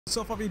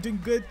So far we're doing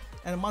good.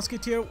 And a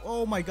Musketeer,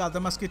 oh my god,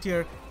 the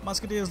Musketeer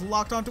is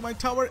locked onto my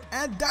tower,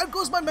 and there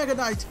goes my Mega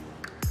Knight.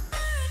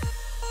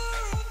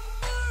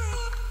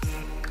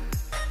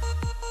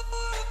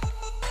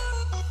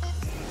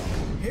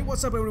 Hey,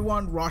 what's up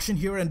everyone, Roshan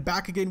here and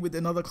back again with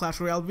another Clash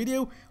Royale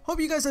video. Hope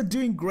you guys are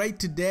doing great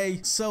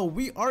today. So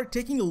we are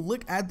taking a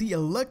look at the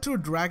Electro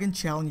Dragon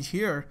challenge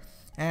here.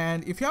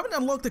 And if you haven't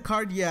unlocked the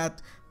card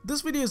yet,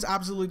 this video is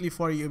absolutely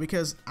for you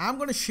because I'm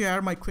going to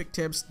share my quick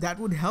tips that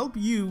would help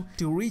you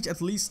to reach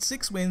at least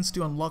 6 wins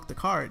to unlock the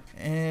card.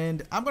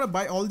 And I'm going to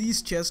buy all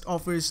these chest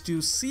offers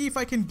to see if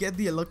I can get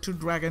the Electro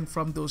Dragon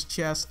from those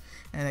chests,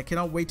 and I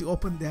cannot wait to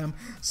open them.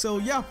 So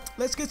yeah,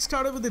 let's get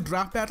started with the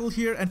draft battle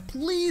here, and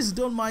please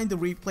don't mind the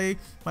replay.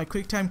 My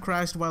QuickTime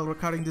crashed while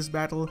recording this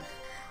battle.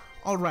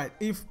 Alright,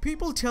 if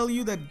people tell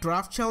you that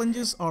draft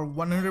challenges are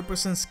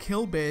 100%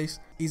 skill based,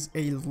 is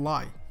a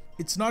lie.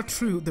 It's not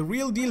true. The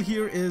real deal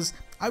here is,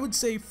 I would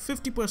say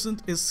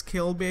 50% is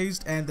skill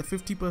based and the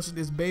 50%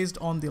 is based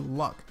on the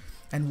luck.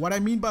 And what I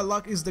mean by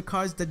luck is the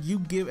cards that you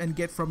give and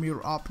get from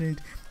your opponent.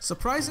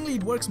 Surprisingly,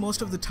 it works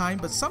most of the time,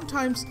 but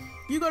sometimes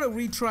you gotta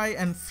retry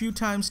and few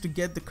times to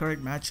get the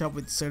correct matchup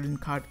with certain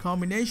card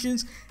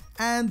combinations,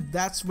 and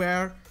that's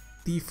where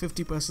the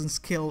 50%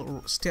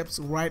 skill steps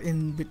right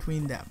in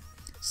between them.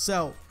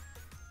 So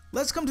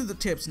let's come to the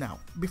tips now.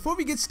 Before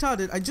we get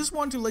started, I just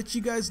want to let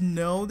you guys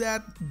know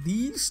that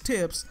these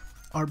tips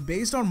are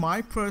based on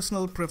my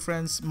personal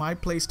preference, my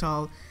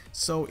playstyle,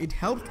 so it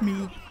helped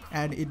me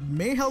and it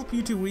may help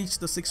you to reach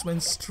the 6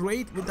 wins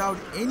straight without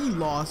any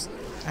loss,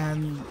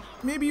 and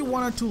maybe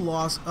 1 or 2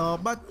 loss,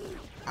 but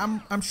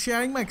I'm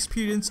sharing my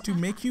experience to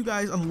make you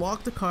guys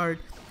unlock the card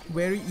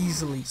very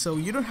easily. So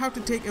you don't have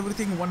to take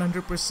everything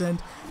 100%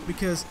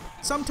 because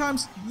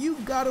sometimes you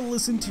gotta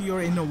listen to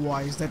your inner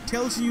voice that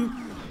tells you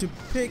to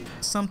pick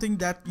something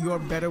that you're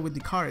better with the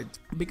card,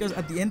 because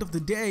at the end of the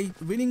day,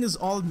 winning is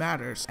all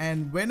matters.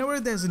 And whenever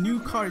there's a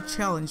new card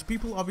challenge,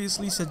 people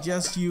obviously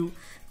suggest you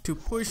to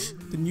push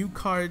the new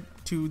card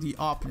to the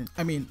opponent.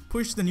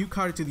 Push the new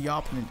card to the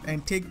opponent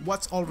and take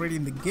what's already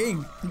in the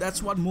game.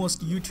 That's what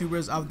most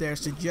YouTubers out there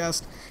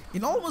suggest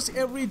in almost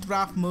every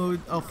draft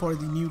mode for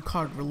the new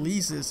card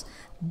releases.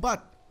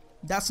 But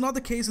that's not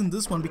the case in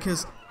this one,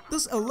 because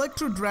this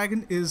Electro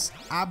Dragon is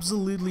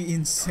absolutely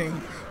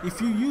insane.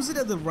 If you use it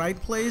at the right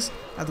place,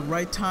 at the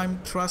right time,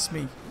 trust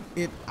me,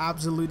 it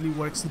absolutely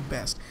works the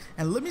best.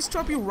 And let me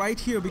stop you right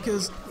here,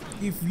 because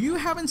if you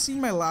haven't seen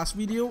my last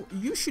video,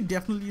 you should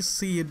definitely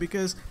see it,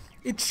 because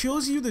it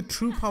shows you the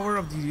true power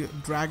of the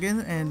dragon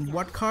and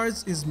what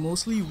cards is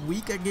mostly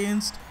weak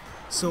against.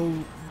 So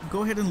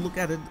go ahead and look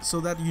at it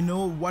so that you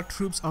know what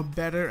troops are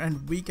better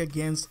and weak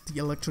against the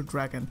Electro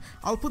Dragon.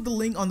 I'll put the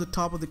link on the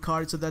top of the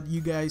card so that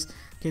you guys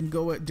can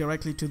go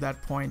directly to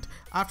that point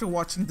after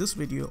watching this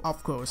video,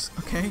 of course,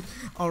 okay?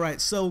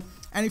 Alright, so,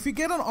 and if you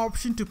get an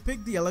option to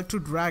pick the Electro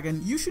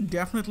Dragon, you should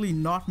definitely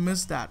not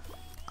miss that,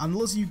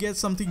 unless you get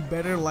something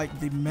better like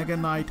the Mega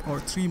Knight or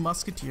 3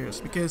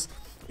 Musketeers, because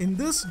in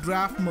this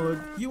draft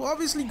mode, you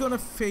obviously gonna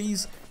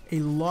face a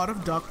lot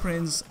of Dark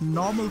Prince,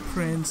 normal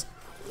Prince,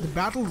 the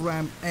battle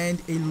ram,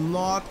 and a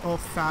lot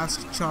of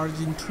fast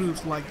charging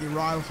troops like the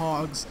Royal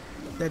Hogs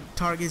that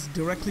targets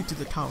directly to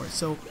the tower.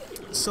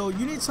 So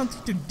you need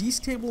something to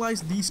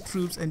destabilize these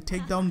troops and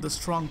take down the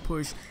strong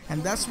push,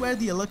 and that's where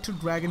the Electro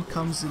Dragon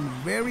comes in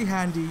very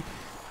handy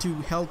to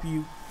help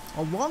you,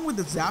 along with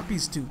the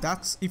Zappies too.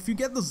 That's, if you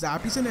get the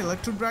Zappies in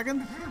Electro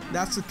Dragon,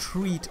 that's a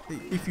treat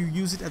if you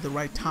use it at the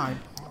right time.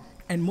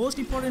 And most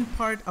important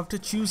part after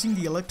choosing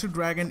the Electro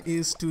Dragon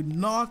is to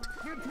not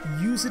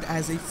use it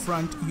as a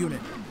front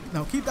unit.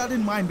 Now keep that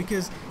in mind,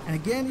 because, and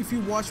again, if you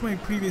watch my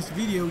previous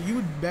video, you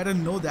would better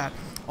know that.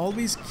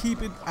 Always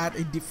keep it at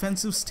a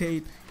defensive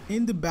state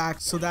in the back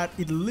so that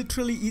it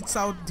literally eats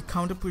out the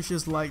counter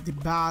pushes like the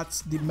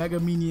bats, the mega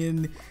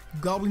minion,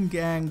 goblin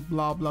gang,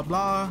 blah blah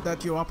blah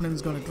that your opponent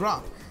is gonna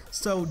drop.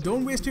 So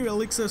don't waste your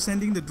elixir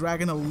sending the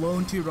dragon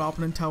alone to your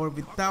opponent tower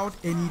without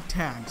any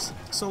tanks.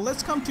 So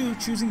let's come to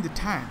choosing the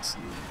tanks.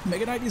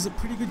 Mega Knight is a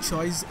pretty good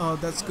choice.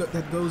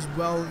 That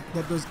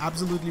goes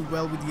absolutely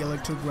well with the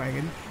Electro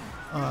Dragon.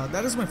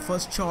 That is my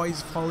first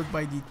choice, followed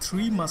by the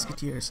 3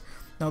 Musketeers.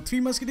 Now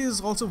 3 Musketeers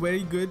is also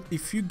very good.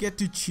 If you get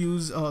to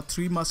choose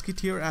 3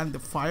 Musketeer and the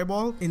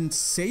Fireball in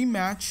same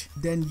match,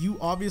 then you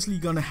obviously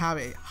gonna have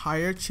a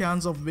higher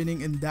chance of winning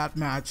in that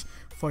match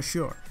for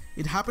sure.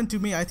 It happened to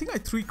me. I think I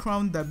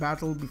 3-crowned that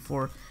battle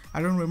before.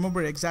 I don't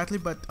remember exactly,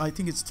 but I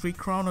think it's 3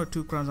 crown or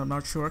 2 crowns, I'm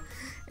not sure.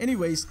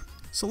 Anyways,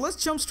 so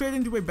let's jump straight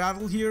into a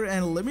battle here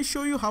and let me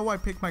show you how I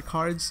pick my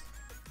cards.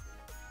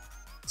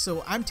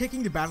 So I'm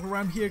taking the battle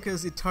ram here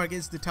because it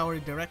targets the tower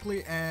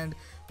directly, and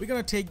we're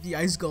gonna take the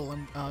ice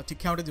golem to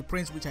counter the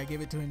prince, which I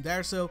gave it to him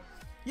there. So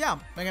yeah,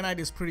 Mega Knight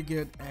is pretty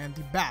good, and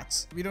the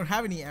bats, we don't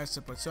have any air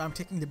support, so I'm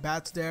taking the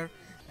bats there.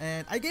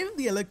 And I gave him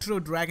the Electro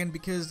Dragon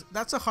because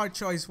that's a hard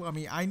choice for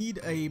me. I need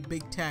a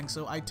big tank,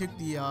 so I took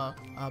the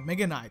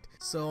Mega Knight.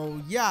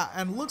 So yeah,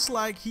 and looks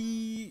like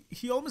he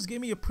almost gave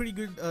me a pretty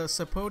good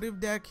supportive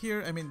deck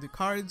here. The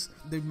cards,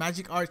 the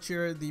Magic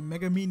Archer, the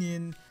Mega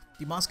Minion,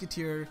 the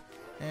Musketeer,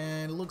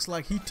 and it looks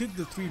like he took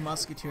the 3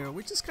 musketeer,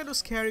 which is kind of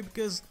scary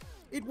because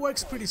it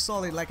works pretty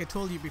solid, like I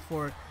told you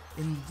before,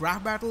 in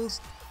draft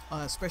battles.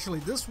 Especially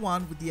this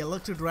one with the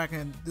Electro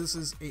Dragon. This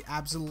is a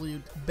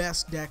absolute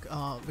best deck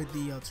with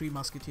the 3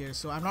 musketeers.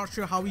 So I'm not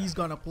sure how he's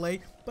gonna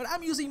play, but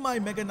I'm using my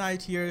Mega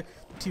Knight here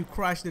to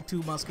crush the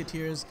 2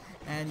 musketeers,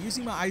 and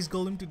using my Ice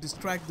Golem to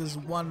distract this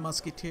 1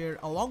 musketeer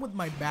along with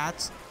my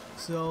bats.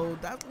 So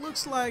that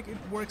looks like it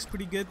works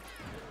pretty good.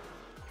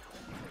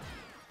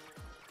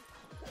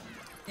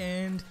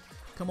 And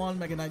come on,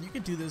 Mega Knight, you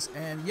can do this.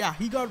 And yeah,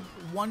 he got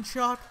 1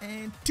 shot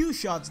and 2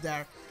 shots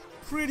there.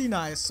 Pretty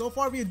nice. So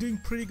far we are doing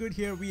pretty good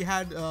here. We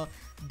had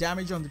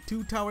damage on the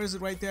 2 towers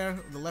right there,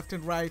 the left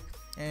and right,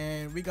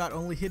 and we got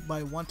only hit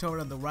by 1 tower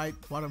on the right,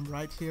 bottom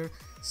right here.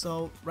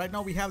 So right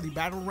now we have the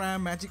battle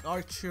ram, magic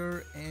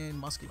archer, and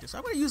musketeer. So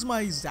I'm gonna use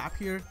my zap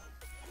here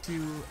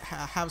to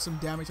have some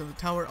damage on the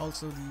tower,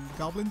 also the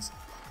goblins,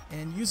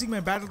 and using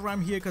my battle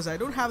ram here because I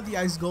don't have the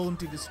ice golem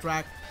to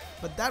distract,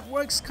 but that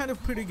works kind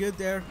of pretty good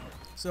there.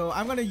 So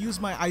I'm gonna use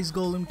my ice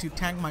golem to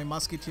tank my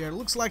musketeer.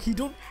 Looks like he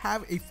don't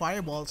have a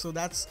fireball, so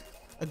that's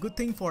a good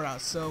thing for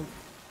us. So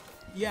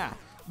yeah,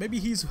 maybe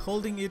he's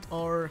holding it,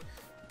 or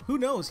who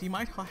knows, he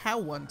might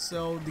have one.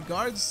 So the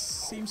guards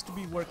seems to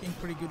be working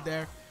pretty good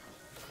there.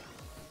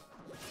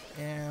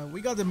 And we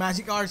got the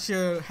magic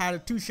archer,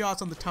 had 2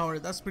 shots on the tower.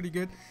 That's pretty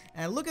good.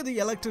 And look at the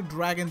Electro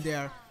Dragon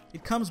there.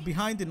 It comes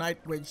behind the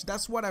Night Witch.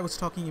 That's what I was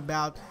talking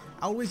about.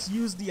 I always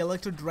use the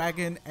Electro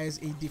Dragon as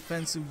a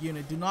defensive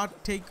unit. Do not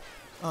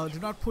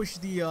push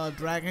the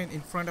dragon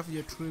in front of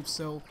your troops.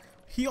 So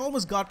he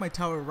almost got my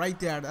tower right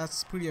there.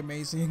 That's pretty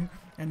amazing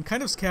and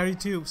kind of scary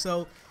too.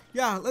 So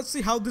yeah, let's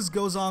see how this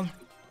goes on.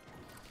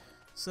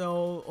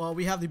 So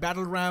we have the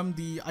battle ram,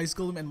 the ice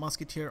golem, and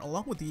musketeer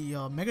along with the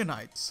Mega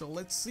Knight. So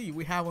let's see,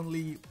 we have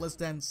only less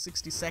than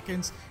 60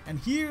 seconds, and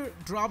here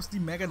drops the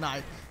Mega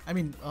Knight, I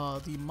mean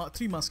the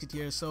 3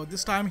 musketeers. So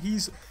this time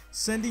he's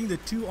sending the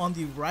 2 on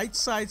the right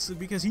side, so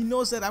because he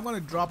knows that I'm gonna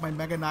drop my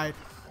Mega Knight.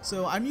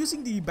 So I'm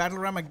using the battle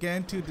ram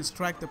again to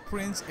distract the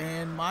prince,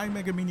 and my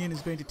mega minion is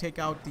going to take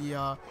out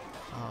the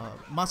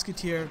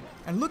musketeer.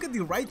 And look at the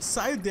right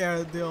side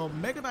there, the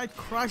Mega Knight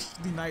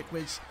crushed the Night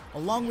Witch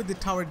along with the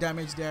tower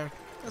damage there.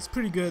 That's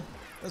pretty good.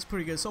 That's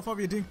pretty good. So far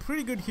we're doing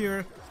pretty good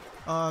here,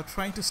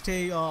 trying to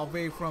stay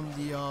away from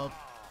the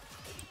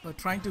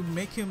trying to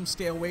make him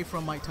stay away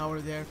from my tower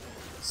there.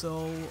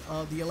 So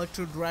the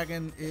Electro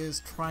Dragon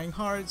is trying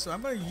hard, so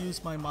I'm gonna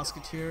use my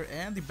musketeer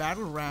and the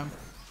battle ram.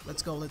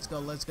 Let's go, let's go,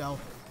 let's go.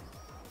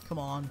 Come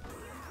on.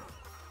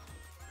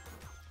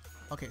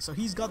 Okay, so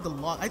he's got the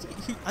log. I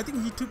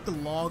think he took the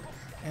log,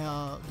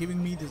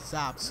 giving me the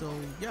zap. So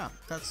yeah,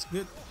 that's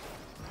good.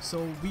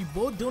 So we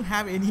both don't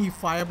have any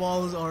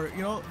fireballs or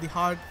the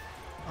hard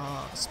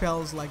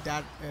spells like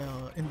that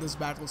in this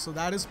battle. So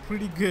that is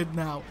pretty good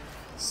now.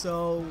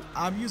 So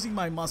I'm using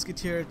my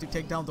musketeer to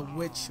take down the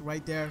witch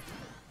right there.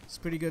 It's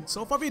pretty good.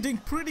 So far we're doing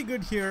pretty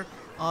good here.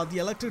 The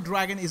Electro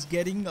Dragon is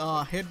getting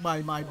hit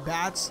by my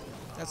bats.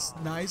 That's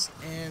nice,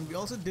 and we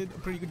also did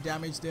pretty good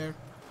damage there.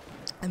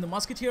 And the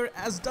musketeer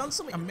has done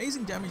some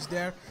amazing damage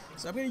there.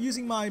 So I'm going to be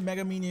using my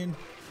mega minion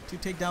to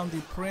take down the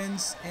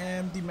prince,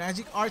 and the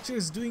magic archer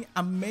is doing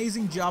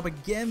amazing job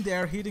again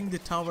there, hitting the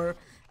tower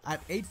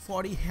at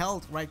 840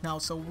 health right now.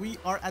 So we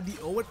are at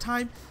the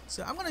overtime.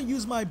 So I'm going to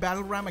use my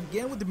battle ram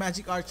again with the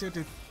magic archer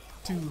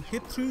to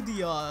hit through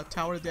the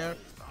tower there.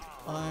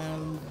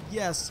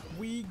 Yes,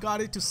 we got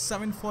it to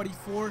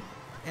 744.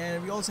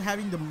 And we're also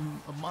having the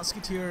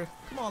musketeer.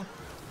 Come on,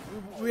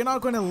 we're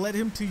not going to let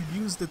him to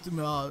use the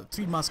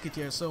 3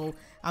 musketeers. So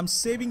I'm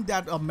saving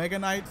that Mega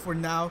Knight for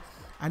now.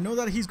 I know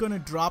that he's going to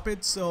drop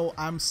it, so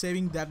I'm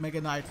saving that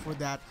Mega Knight for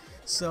that.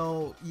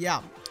 So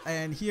yeah,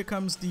 and here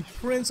comes the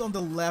prince on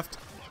the left,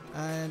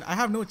 and I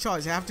have no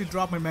choice. I have to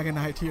drop my Mega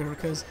Knight here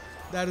because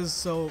that is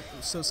so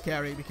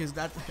scary, because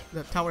the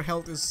tower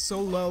health is so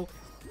low.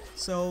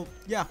 So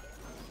yeah.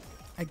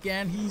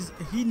 Again,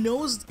 he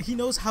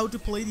knows how to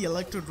play the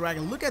Electro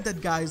Dragon. Look at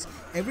that, guys.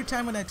 Every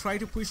time when I try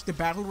to push the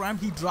battle ram,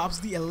 he drops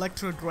the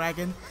Electro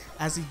Dragon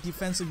as a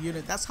defensive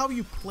unit. That's how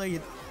you play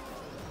it.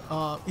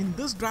 In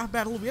this draft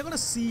battle, we're gonna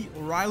see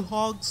Royal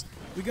Hogs.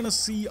 We're gonna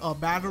see a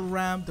battle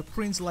ram, the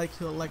prince, like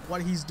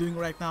what he's doing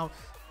right now.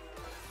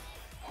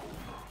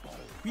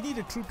 We need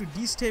a troop to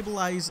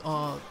destabilize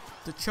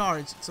the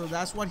charge. So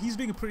that's what he's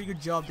doing, a pretty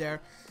good job there.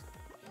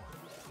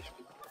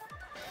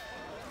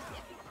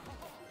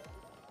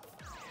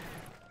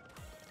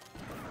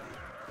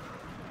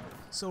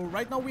 So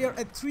right now we are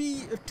at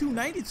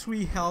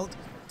 293 health.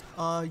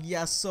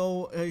 Yes,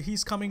 so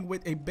he's coming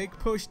with a big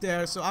push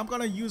there. So I'm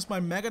gonna use my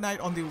Mega Knight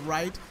on the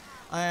right,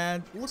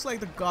 and looks like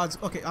the gods.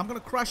 Okay, I'm gonna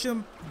crush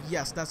him.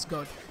 Yes, that's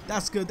good.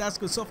 That's good. That's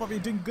good. So far we're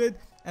doing good.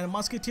 And a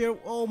musketeer.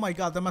 Oh my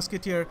God, the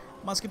musketeer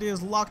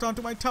is locked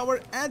onto my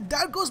tower, and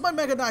there goes my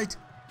Mega Knight.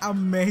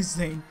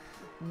 Amazing.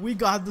 We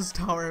got this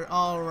tower.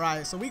 All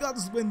right, so we got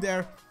this win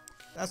there.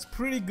 That's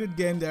pretty good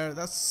game there.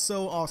 That's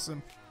so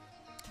awesome.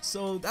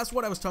 So that's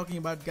what I was talking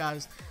about,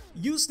 guys.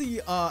 Use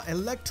the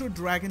Electro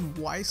Dragon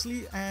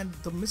wisely, and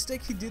the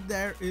mistake he did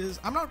there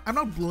is I'm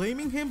not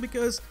blaming him,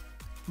 because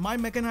my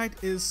Mega Knight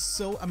is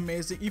so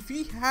amazing. If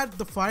he had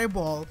the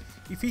fireball,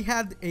 if he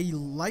had a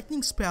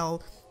lightning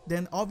spell,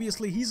 then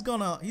obviously he's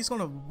gonna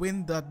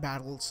win that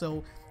battle.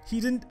 So he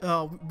didn't,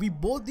 we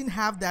both didn't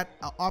have that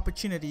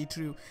opportunity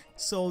to,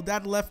 so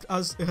that left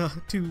us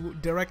to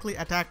directly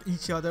attack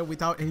each other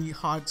without any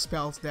hard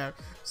spells there.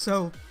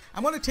 So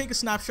I'm gonna take a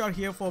snapshot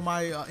here for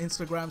my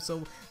Instagram,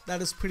 so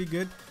that is pretty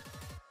good.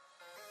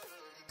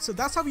 So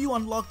that's how you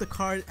unlock the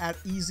card at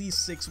easy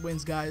 6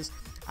 wins, guys.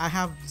 I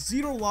have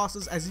 0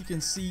 losses, as you can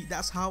see.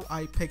 That's how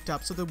I picked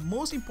up. So the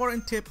most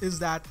important tip is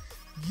that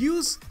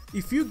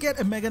if you get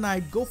a Mega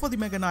Knight, go for the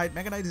Mega Knight.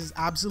 Mega Knight is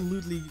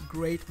absolutely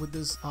great with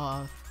this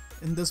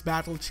in this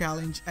battle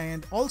challenge.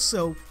 And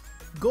also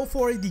go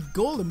for the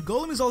Golem.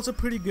 Golem is also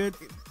pretty good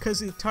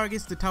because it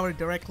targets the tower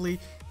directly.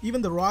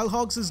 Even the Royal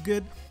Hogs is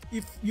good.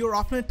 If your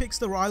opponent picks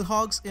the Royal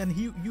Hogs and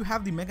you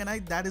have the Mega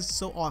Knight, that is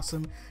so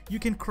awesome. You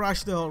can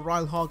crush the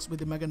Royal Hogs with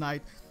the Mega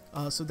Knight.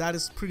 So that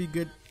is pretty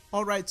good.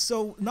 Alright,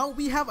 so now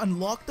we have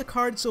unlocked the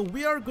card, so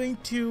we are going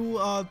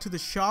to the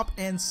shop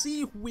and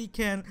see if we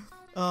can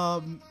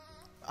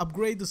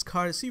upgrade this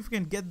card, see if we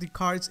can get the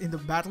cards in the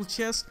battle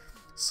chest.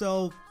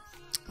 So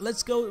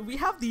let's go. We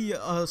have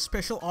the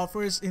special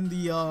offers in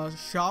the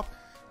shop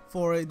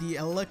for the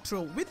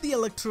Electro, with the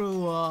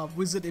Electro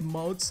Wizard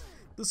emotes.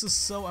 This is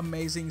so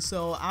amazing.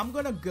 So I'm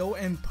gonna go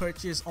and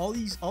purchase all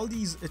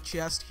these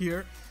chests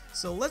here.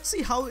 So let's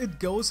see how it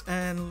goes,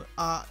 and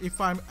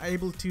if I'm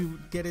able to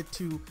get it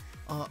to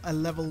a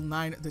level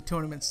 9, the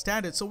tournament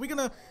standard. So we're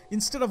gonna,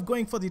 instead of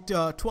going for the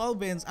 12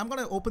 wins, I'm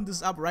gonna open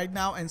this up right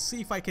now and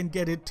see if I can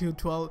get it to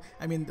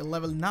the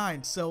level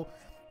 9. So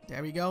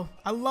there we go.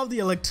 I love the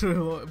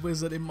Electro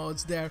Wizard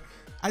emotes there.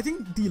 I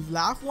think the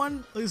laugh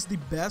one is the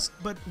best,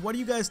 but what do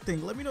you guys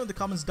think? Let me know in the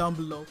comments down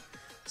below.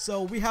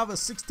 So we have a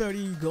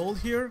 630 gold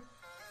here.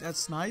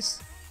 That's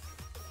nice.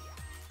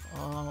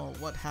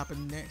 What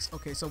happened next?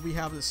 Okay, so we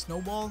have the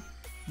Snowball,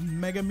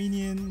 Mega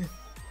Minion,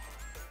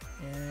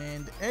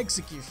 and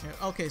Executioner.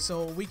 Okay,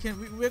 so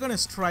we're gonna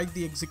strike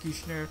the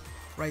Executioner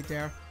right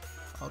there.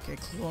 Okay,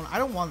 clone. I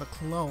don't want the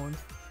clone.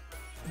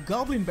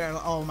 Goblin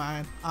Barrel. Oh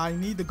man, I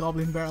need the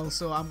Goblin Barrel,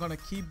 so I'm gonna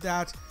keep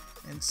that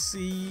and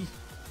see.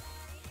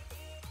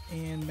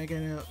 And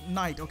Mega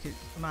Knight. Okay,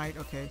 Knight.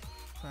 Okay,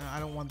 I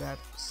don't want that.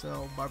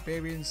 So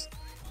Barbarians.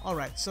 All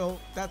right, so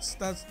that's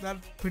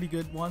pretty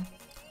good one.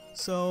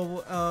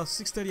 So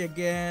 630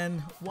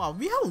 again. Wow,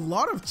 we have a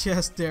lot of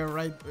chests there,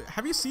 right?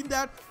 Have you seen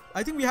that?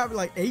 I think we have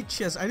like 8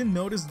 chests. I didn't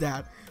notice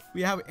that.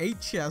 We have 8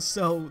 chests,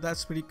 so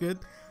that's pretty good.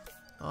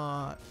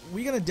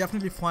 We're gonna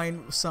definitely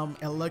find some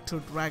Electro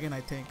Dragon,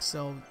 I think.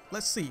 So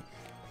let's see.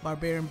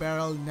 Barbarian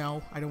Barrel,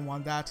 no, I don't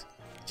want that.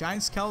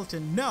 Giant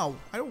Skeleton, no,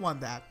 I don't want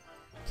that.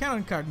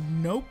 Cannon card,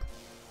 nope.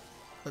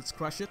 Let's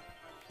crush it.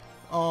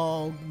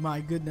 Oh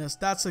my goodness,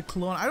 that's a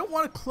clone. I don't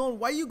want a clone.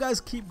 Why you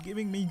guys keep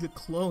giving me the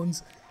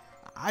clones?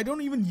 I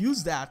don't even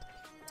use that.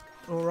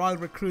 Royal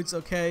Recruits,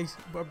 okay.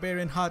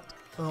 Barbarian Hut,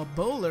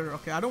 Bowler,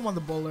 okay, I don't want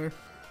the Bowler.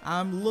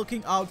 I'm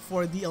looking out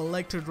for the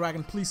Electro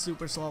Dragon. Please,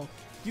 Supercell,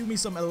 give me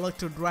some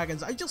Electro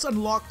Dragons. I just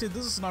unlocked it.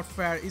 This is not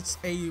fair. It's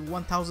a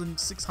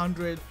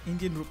 1,600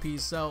 Indian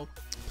rupees, so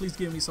please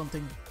give me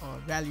something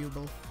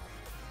valuable.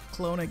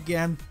 Clone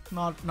again,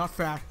 not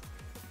fair.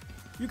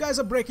 You guys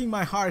are breaking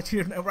my heart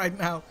here right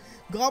now.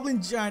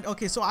 Goblin Giant.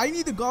 Okay, so I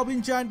need the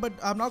Goblin Giant, but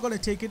I'm not gonna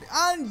take it.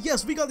 And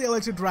yes, we got the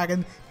Electro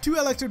Dragon. 2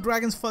 Electro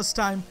Dragons first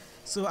time.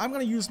 So I'm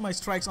gonna use my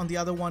strikes on the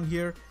other one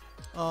here.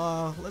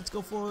 Let's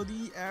go for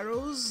the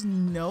arrows.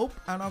 Nope,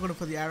 I'm not gonna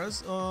for the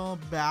arrows.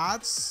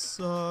 Bats.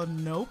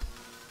 Nope.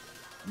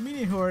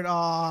 Mini Horde.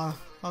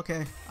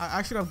 Okay,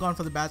 I should have gone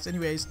for the bats.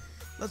 Anyways,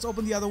 let's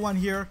open the other one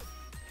here.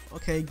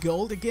 Okay,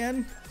 gold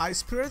again. Ice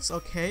Spirits.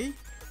 Okay.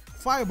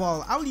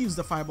 Fireball. I'll use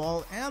the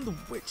Fireball and the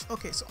Witch.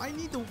 Okay, so I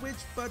need the Witch,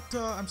 but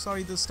I'm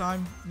sorry this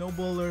time. No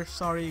Bowler.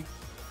 Sorry.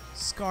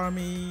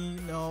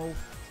 Skarmy. No.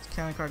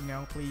 Cannon card.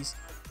 No, please.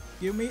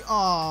 Give me.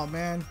 Oh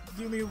man.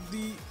 Give me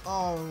the.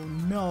 Oh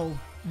no.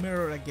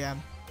 Mirror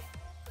again.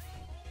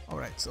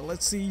 Alright, so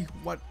let's see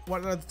what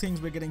are the things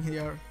we're getting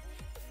here.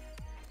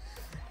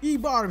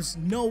 E-Barbs.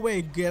 No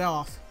way. Get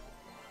off.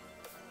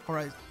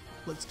 Alright,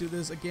 let's do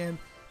this again.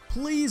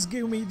 Please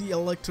give me the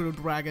Electro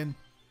Dragon.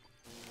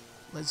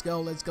 Let's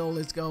go, let's go,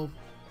 let's go.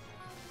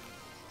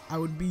 I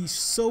would be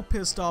so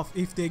pissed off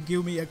if they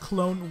give me a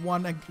clone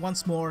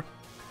once more.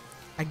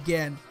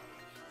 Again.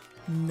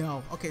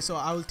 No. Okay, so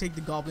I will take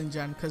the Goblin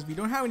Giant because we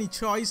don't have any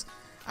choice.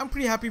 I'm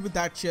pretty happy with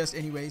that chest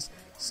anyways.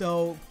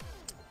 So,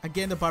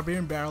 again, the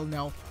Barbarian Barrel,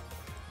 no.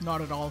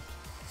 Not at all.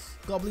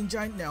 Goblin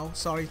Giant, no.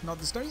 Sorry, not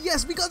this time.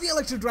 Yes, we got the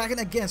Electro Dragon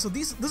again. So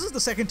this is the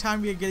second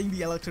time we are getting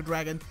the Electro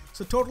Dragon.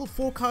 So total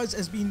 4 cards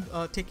has been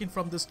taken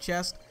from this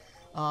chest.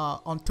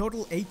 On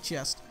total 8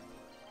 chests.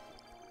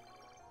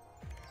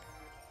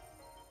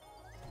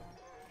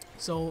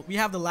 So we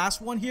have the last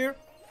one here.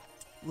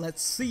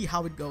 Let's see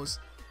how it goes.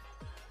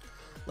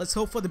 Let's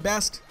hope for the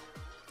best.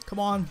 Come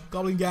on,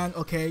 Goblin Gang.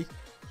 Okay.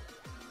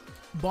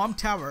 Bomb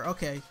Tower.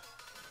 Okay.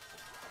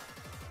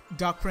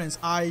 Dark Prince.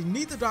 I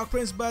need the Dark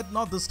Prince, but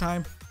not this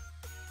time.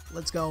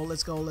 Let's go.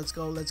 Let's go. Let's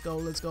go. Let's go.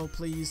 Let's go.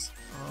 Please.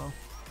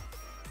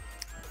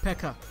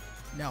 P.E.K.K.A.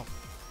 No.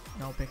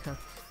 No P.E.K.K.A.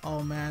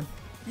 Oh man.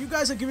 You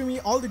guys are giving me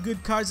all the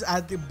good cards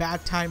at the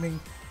bad timing.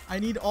 I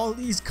need all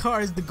these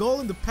cards. The gold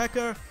and the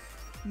P.E.K.K.A.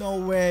 No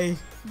way.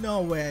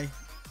 No way.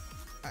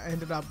 I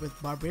ended up with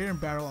Barbarian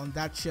Barrel on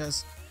that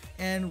chest.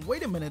 And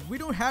wait a minute. We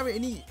don't have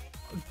any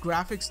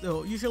graphics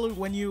though. Usually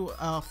when you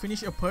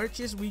finish a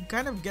purchase, we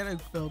kind of get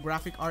a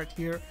graphic art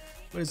here.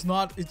 But it's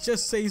not. It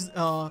just says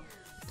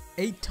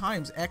 8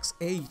 times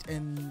X8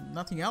 and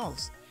nothing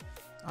else.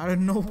 I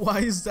don't know why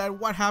is that.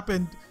 What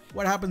happened?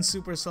 What happened,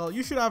 Supercell?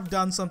 You should have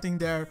done something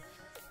there.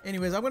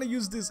 Anyways, I'm gonna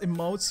use these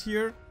emotes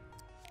here.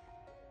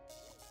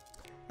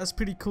 That's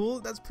pretty cool.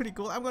 That's pretty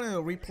cool. I'm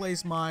gonna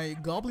replace my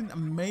Goblin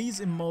Amaze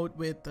emote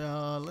with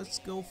let's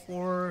go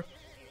for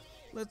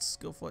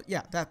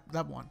yeah,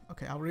 that one.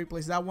 Okay, I'll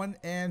replace that one.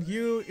 And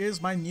here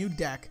is my new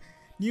deck.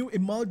 New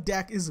emote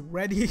deck is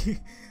ready.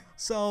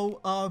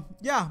 So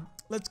yeah,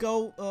 let's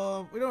go.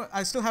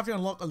 I still have to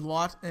unlock a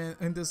lot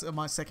in this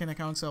my second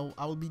account, so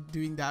I will be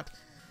doing that.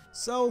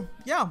 So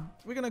yeah,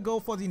 we're gonna go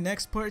for the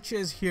next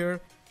purchase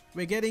here.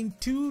 We're getting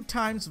 2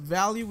 times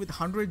value with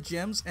 100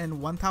 gems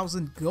and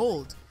 1000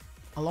 gold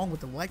along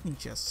with the lightning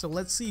chest. So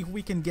let's see if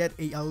we can get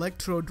a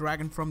Electro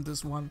Dragon from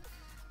this one.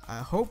 I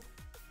hope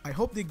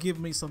they give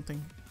me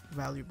something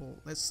valuable.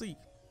 Let's see.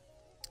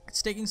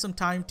 It's taking some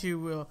time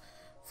to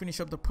finish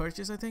up the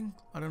purchase, I think.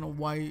 I don't know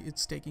why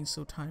it's taking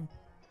so time.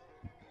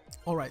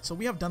 Alright, so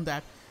we have done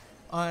that.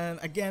 And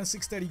again,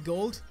 630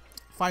 gold.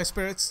 Fire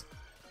Spirits.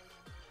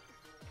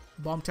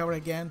 Bomb Tower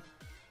again.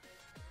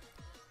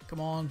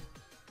 Come on.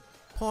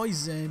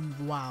 Poison.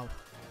 Wow.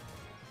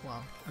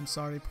 Wow. I'm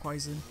sorry,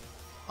 Poison.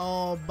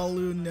 Oh,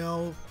 Balloon,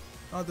 no.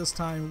 Not this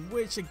time.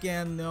 Witch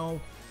again, no.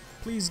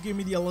 Please give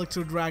me the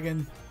Electro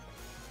Dragon.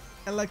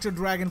 Electro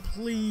Dragon,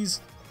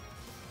 please.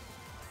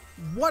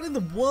 What in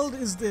the world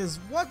is this?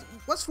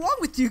 What's wrong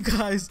with you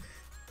guys?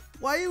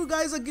 Why you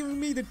guys are giving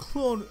me the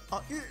clone?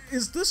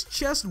 Is this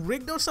chest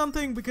rigged or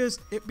something? Because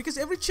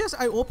every chest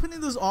I open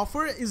in this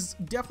offer is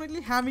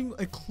definitely having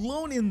a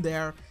clone in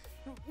there.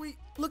 Wait,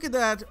 look at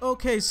that.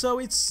 Okay, so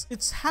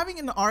it's having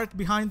an art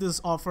behind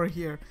this offer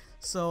here.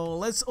 So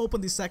let's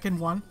open the second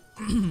one.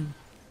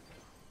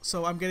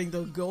 So I'm getting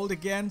the gold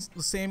again,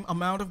 the same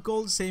amount of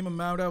gold, same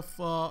amount of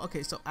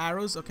okay, so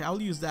arrows. Okay,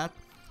 I'll use that.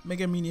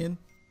 Mega Minion.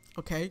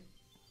 Okay,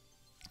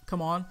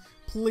 come on,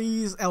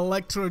 please,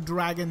 Electro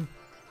Dragon.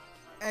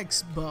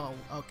 X bow.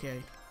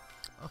 Okay,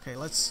 okay,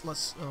 let's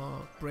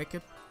break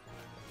it.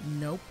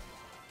 Nope,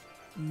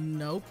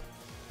 nope,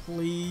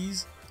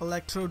 please,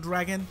 Electro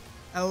Dragon.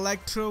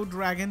 Electro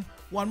Dragon.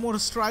 One more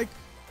strike.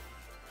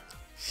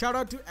 Shout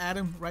out to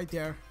Adam right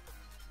there.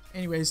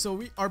 Anyway, so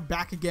we are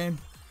back again.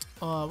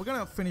 We're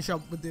gonna finish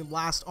up with the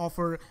last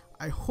offer.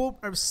 I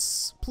hope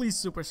please,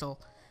 Supercell.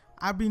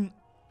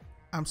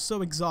 I'm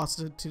so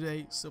exhausted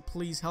today, so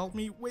please help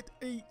me with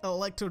a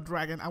Electro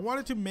Dragon. I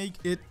wanted to make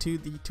it to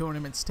the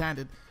tournament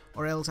standard,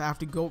 or else I have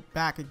to go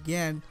back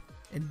again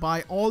and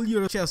buy all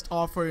your chest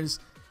offers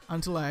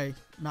until I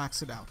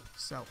max it out.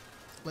 So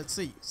let's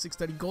see.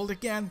 630 gold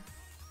again.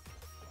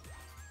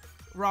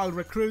 Royal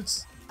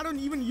Recruits. I don't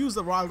even use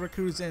the Royal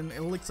Recruits and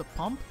Elixir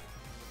Pump.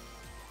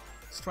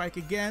 Strike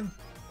again.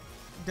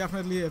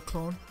 Definitely a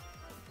clone.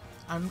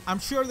 I'm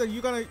sure that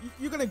you're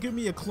gonna give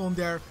me a clone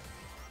there.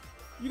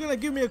 You're gonna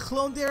give me a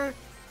clone there.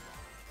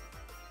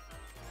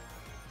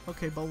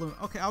 Okay, balloon.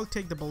 Okay, I'll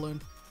take the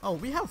balloon. Oh,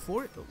 we have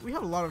a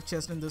lot of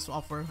chests in this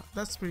offer.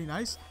 That's pretty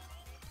nice.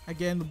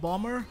 Again, the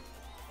bomber.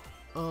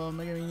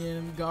 Mega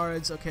Minion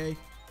guards. Okay,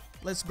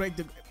 let's break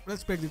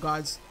the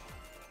guards.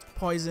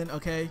 Poison.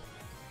 Okay.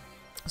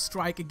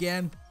 Strike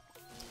again.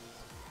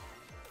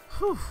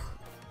 Whew.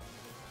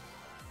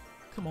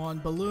 Come on,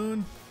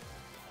 balloon.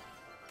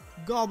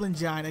 Goblin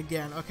Giant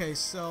again. Okay,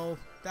 so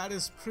that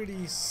is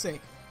pretty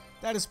sick.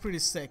 That is pretty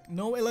sick.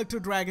 No Electro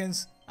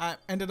Dragons. I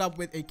ended up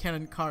with a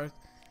cannon card.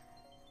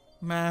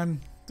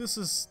 Man,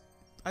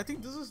 I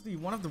think this is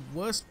one of the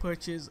worst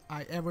purchases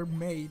I ever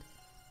made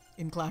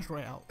in Clash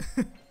Royale.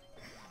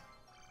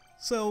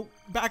 So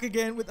back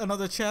again with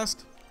another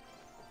chest.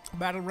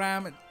 Battle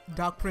Ram and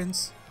Dark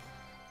Prince.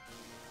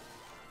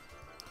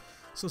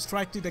 So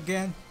strike it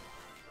again.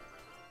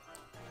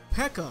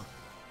 P.E.K.K.A.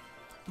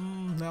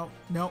 No,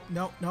 no,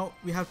 no, no.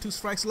 We have 2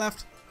 strikes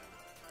left.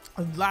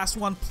 And last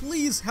one,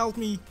 please help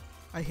me.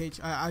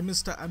 I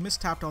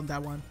mistapped on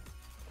that one.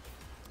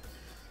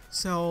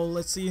 So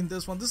let's see in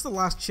this one. This is the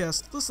last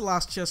chest. This is the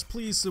last chest.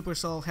 Please,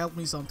 Supercell, help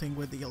me something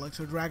with the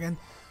Electro Dragon.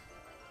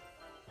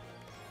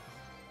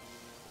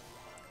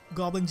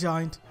 Goblin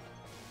Giant.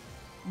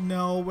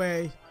 No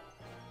way.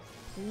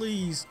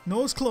 Please.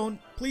 Nose clone.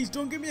 Please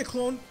don't give me a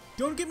clone.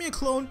 Don't give me a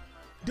clone.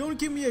 Don't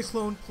give me a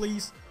clone,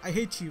 please. I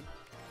hate you.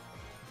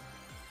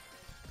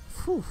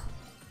 Whew.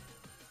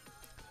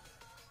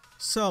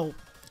 So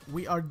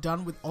we are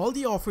done with all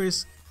the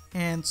offers,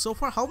 and so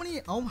far how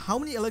many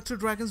Electro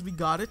Dragons we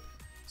got it?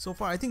 So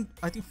far I think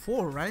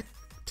 4, right?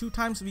 2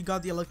 times we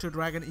got the Electro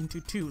Dragon into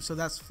 2, so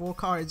that's 4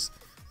 cards,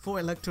 4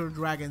 Electro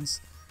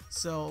Dragons.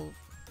 So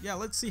yeah,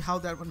 let's see how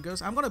that one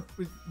goes. I'm gonna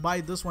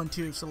buy this one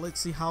too, so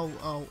let's see how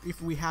if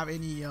we have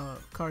any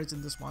cards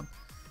in this one.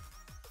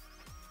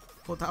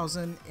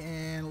 4,000,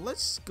 and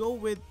let's go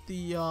with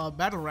the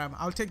battle ram.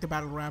 I'll take the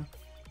battle ram.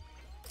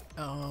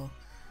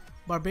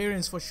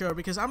 Barbarians for sure,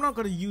 because I'm not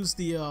going to use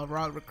the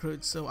Royal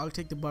recruits, so I'll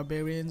take the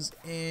barbarians.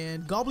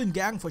 And goblin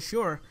gang for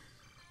sure.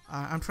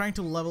 I'm trying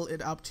to level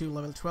it up to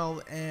level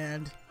 12.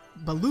 And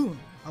balloon,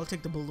 I'll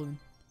take the balloon.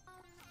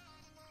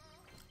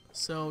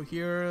 So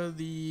here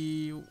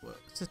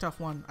it's a tough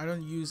one. I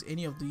don't use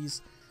any of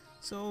these,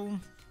 so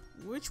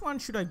which one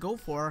should I go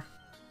for?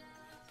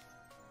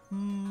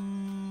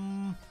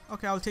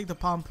 Okay, I'll take the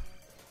pump.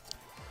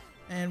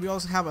 And we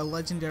also have a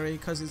legendary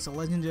because it's a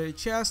legendary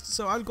chest,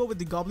 so I'll go with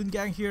the goblin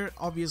gang here.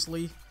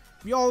 Obviously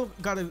we all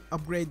gotta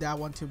upgrade that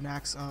one to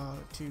max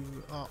to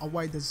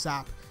avoid the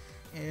zap.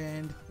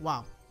 And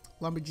wow,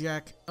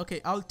 lumberjack.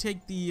 Okay, I'll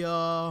take the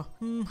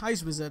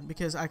heist wizard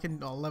because I can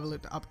level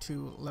it up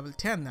to level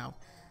 10 now.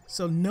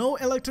 So no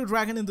Electro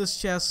Dragon in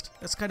this chest.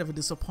 That's kind of a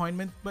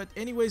disappointment. But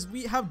anyways,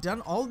 we have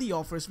done all the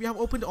offers. We have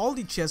opened all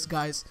the chests,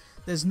 guys.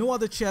 There's no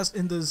other chest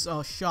in this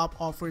shop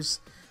offers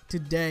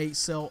today.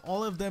 So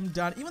all of them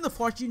done. Even the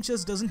fortune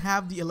chest doesn't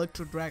have the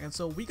Electro Dragon.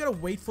 So we gotta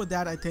wait for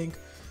that, I think.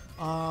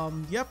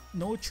 Yep,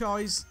 no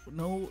choice,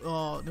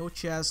 no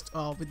chest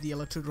with the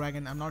Electro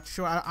Dragon. I'm not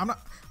sure. I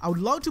would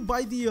love to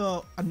buy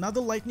the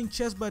another lightning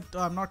chest, but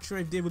I'm not sure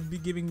if they would be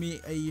giving me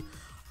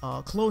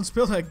a clone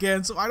spill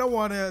again, so I don't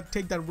want to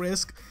take that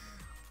risk.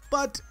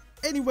 But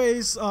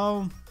anyways,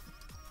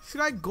 should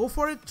I go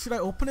for it? Should I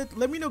open it?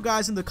 Let me know,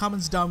 guys, in the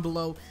comments down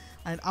below,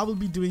 and I will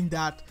be doing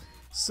that.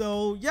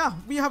 So yeah,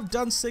 we have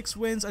done 6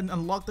 wins and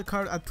unlocked the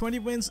card. At 20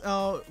 wins,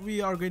 we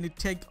are going to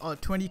take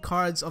 20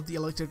 cards of the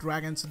Electro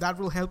Dragon, so that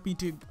will help me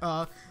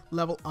to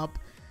level up.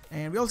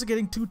 And we're also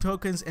getting 2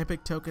 tokens,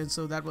 epic tokens,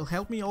 so that will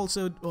help me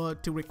also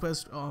to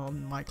request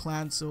on my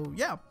clan. So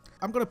yeah,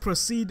 I'm gonna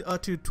proceed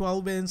to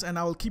 12 wins, and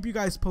I will keep you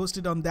guys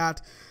posted on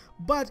that.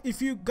 But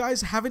if you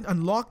guys haven't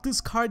unlocked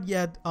this card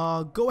yet,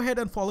 go ahead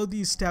and follow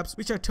these steps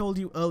which I told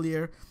you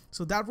earlier.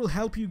 So that will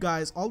help you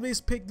guys.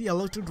 Always pick the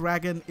Electro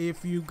Dragon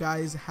if you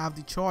guys have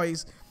the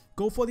choice.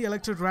 Go for the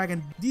Electro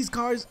Dragon. These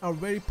cards are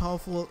very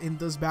powerful in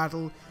this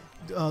battle.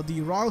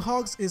 The Royal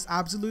Hogs is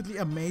absolutely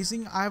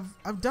amazing.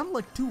 I've done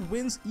like 2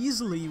 wins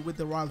easily with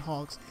the Royal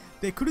Hogs.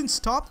 They couldn't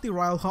stop the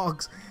Royal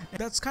Hogs, and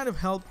that's kind of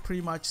helped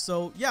pretty much.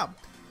 So yeah,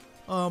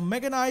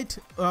 Mega Knight,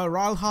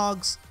 Royal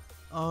Hogs,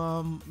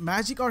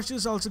 Magic Archer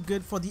is also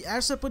good. For the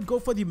Air Support, go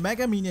for the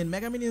Mega Minion.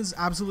 Mega Minion is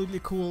absolutely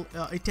cool.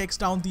 It takes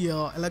down the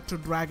Electro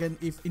Dragon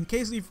in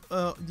case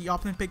the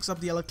opponent picks up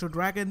the Electro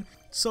Dragon.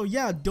 So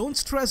yeah, don't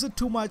stress it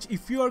too much.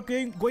 If you are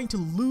going to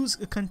lose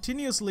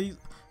continuously,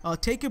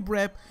 take a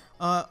breath.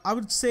 I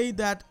would say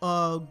that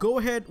go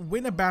ahead,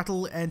 win a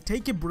battle and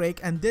take a break,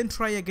 and then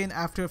try again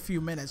after a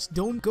few minutes.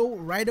 Don't go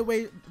right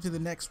away to the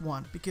next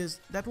one, because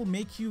that will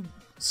make you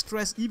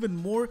stress even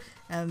more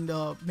and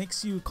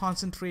makes you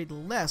concentrate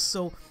less.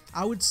 So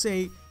I would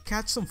say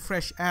catch some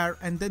fresh air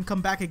and then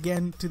come back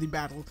again to the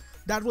battle.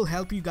 That will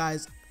help you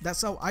guys.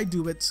 That's how I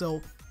do it.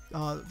 So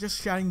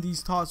just sharing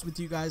these thoughts with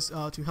you guys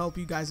to help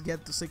you guys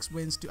get the 6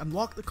 wins to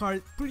unlock the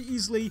card pretty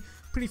easily,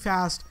 pretty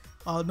fast.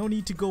 No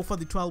need to go for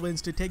the 12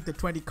 wins to take the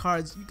 20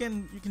 cards. You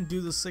can do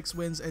the 6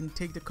 wins and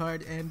take the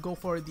card and go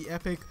for the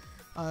epic.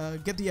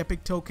 Get the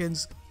epic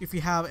tokens if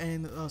you have,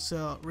 and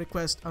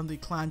request on the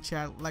clan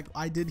chat like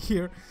I did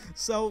here.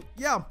 So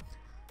yeah,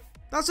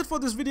 that's it for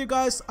this video,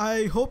 guys.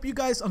 I hope you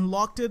guys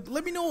unlocked it.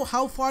 Let me know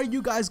how far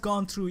you guys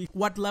gone through,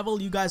 what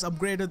level you guys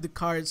upgraded the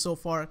card so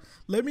far.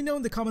 Let me know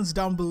in the comments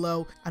down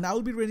below, and I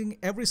will be reading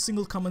every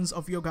single comments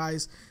of your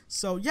guys.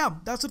 So yeah,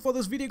 that's it for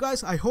this video,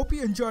 guys. I hope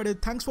you enjoyed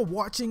it. Thanks for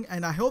watching,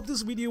 and I hope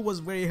this video was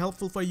very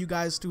helpful for you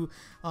guys to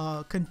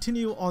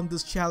continue on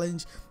this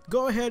challenge.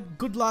 Go ahead,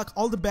 good luck,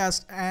 all the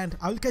best, and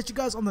I will catch you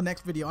guys on the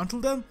next video. Until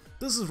then,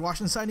 this is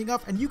Roshan signing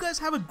off, and you guys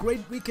have a great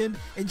weekend.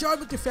 Enjoy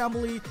with your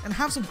family and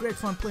have some great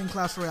fun playing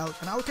Clash Royale,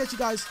 and I will catch you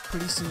guys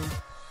pretty soon.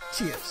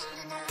 Cheers.